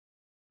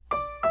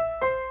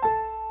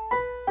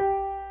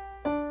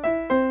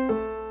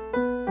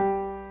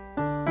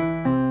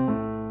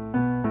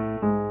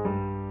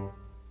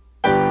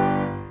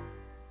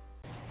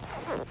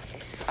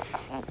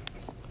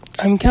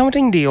I'm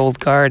counting The Old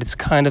Guard. It's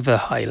kind of a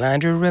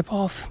Highlander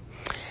ripoff.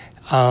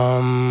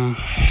 Um,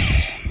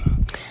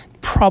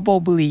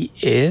 Probably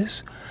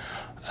is.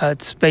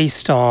 It's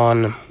based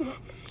on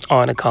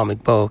a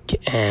comic book,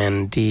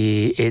 and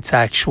its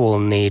actual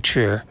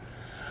nature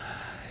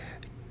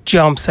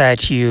jumps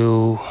at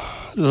you.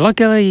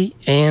 Luckily,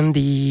 in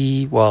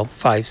the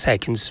 5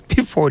 seconds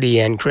before the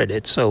end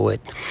credits, so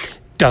it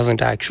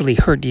doesn't actually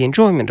hurt the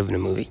enjoyment of the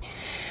movie.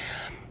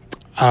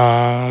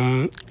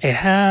 It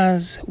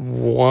has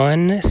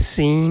one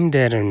scene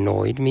that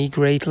annoyed me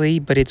greatly,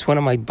 but it's one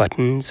of my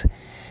buttons,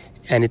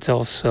 and it's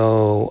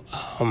also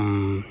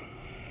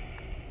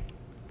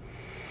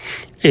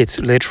it's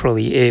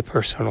literally a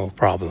personal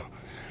problem.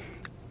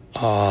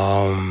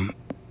 I'm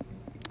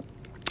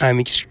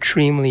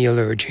extremely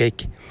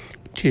allergic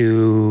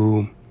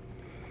to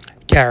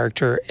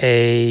character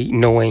A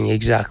knowing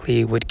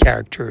exactly what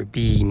character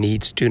B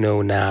needs to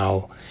know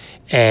now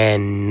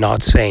and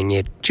not saying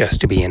it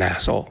just to be an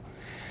asshole.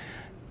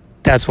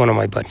 That's one of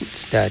my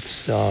buttons.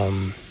 That's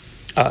outside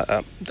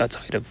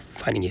of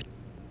finding it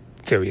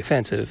very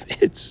offensive.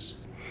 It's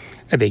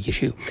a big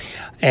issue.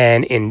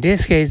 And in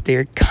this case,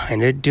 they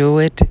kind of do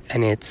it,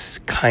 and it's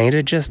kind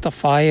of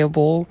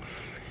justifiable.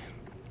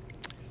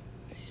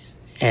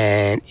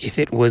 And if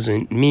it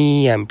wasn't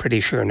me, I'm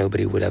pretty sure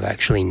nobody would have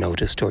actually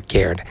noticed or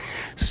cared.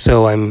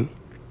 So I'm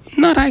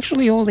not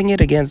actually holding it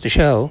against the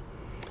show.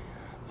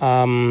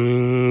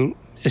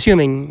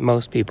 Assuming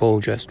most people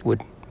just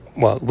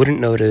wouldn't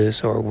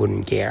notice or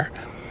wouldn't care.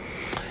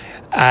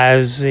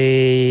 As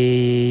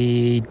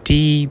a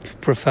deep,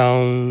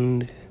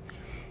 profound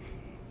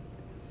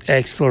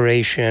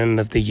exploration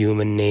of the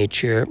human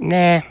nature,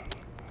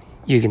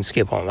 you can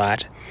skip on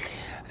that.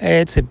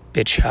 It's a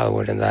bit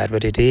shallower than that,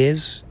 but it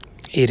is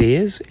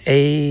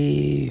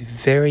a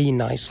very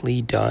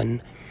nicely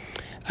done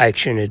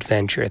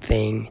action-adventure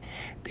thing.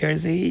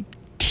 There's a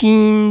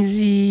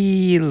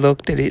teensy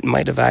look that it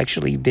might have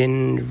actually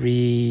been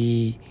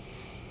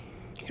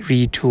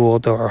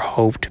retooled or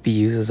hoped to be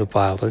used as a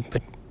pilot,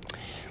 but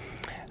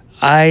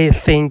I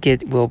think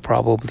it will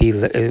probably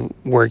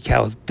work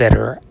out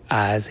better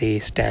as a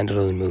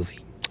standalone movie.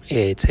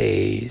 It's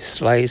a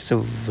slice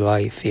of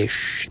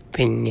life-ish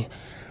thing,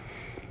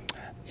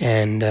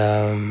 and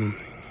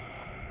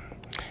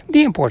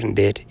the important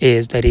bit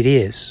is that it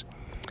is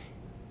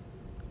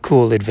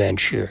cool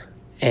adventure,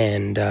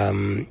 and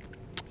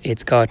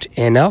it's got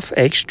enough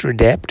extra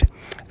depth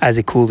as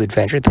a cool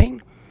adventure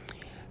thing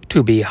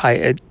to be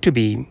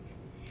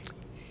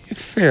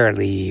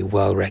fairly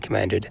well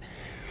recommended.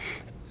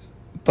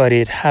 But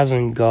it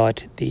hasn't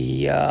got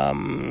the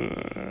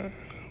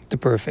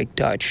perfect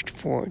touch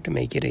to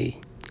make it a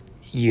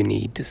you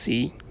need to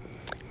see.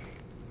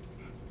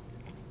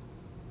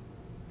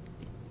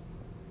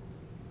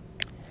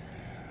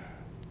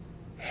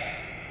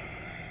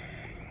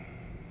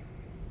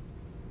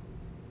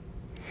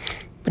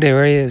 But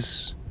there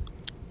is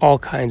all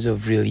kinds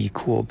of really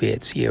cool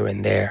bits here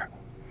and there.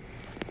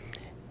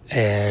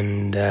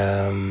 And,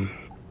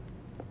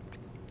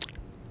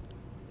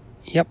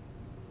 yep.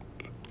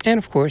 And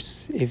of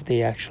course, if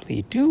they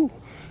actually do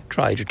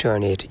try to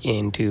turn it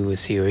into a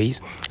series,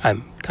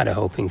 I'm kind of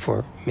hoping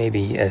for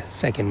maybe a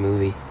second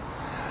movie.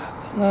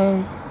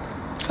 I'll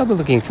be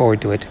looking forward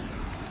to it.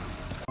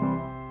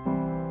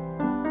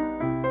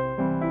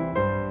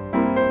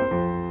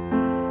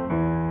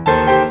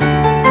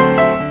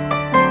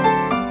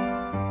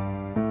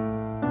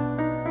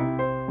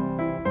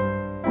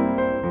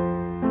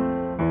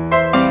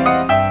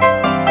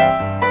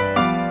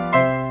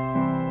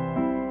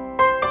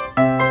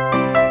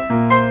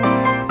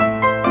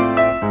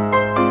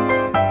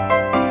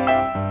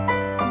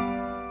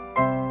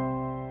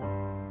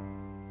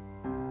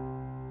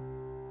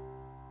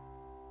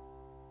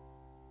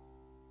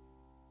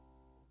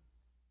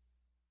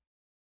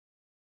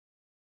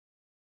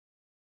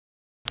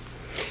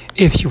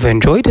 If you've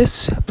enjoyed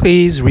this,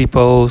 please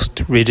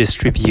repost,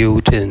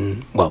 redistribute,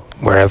 and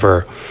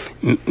wherever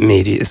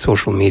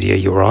social media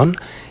you're on,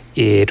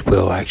 it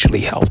will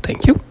actually help.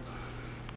 Thank you.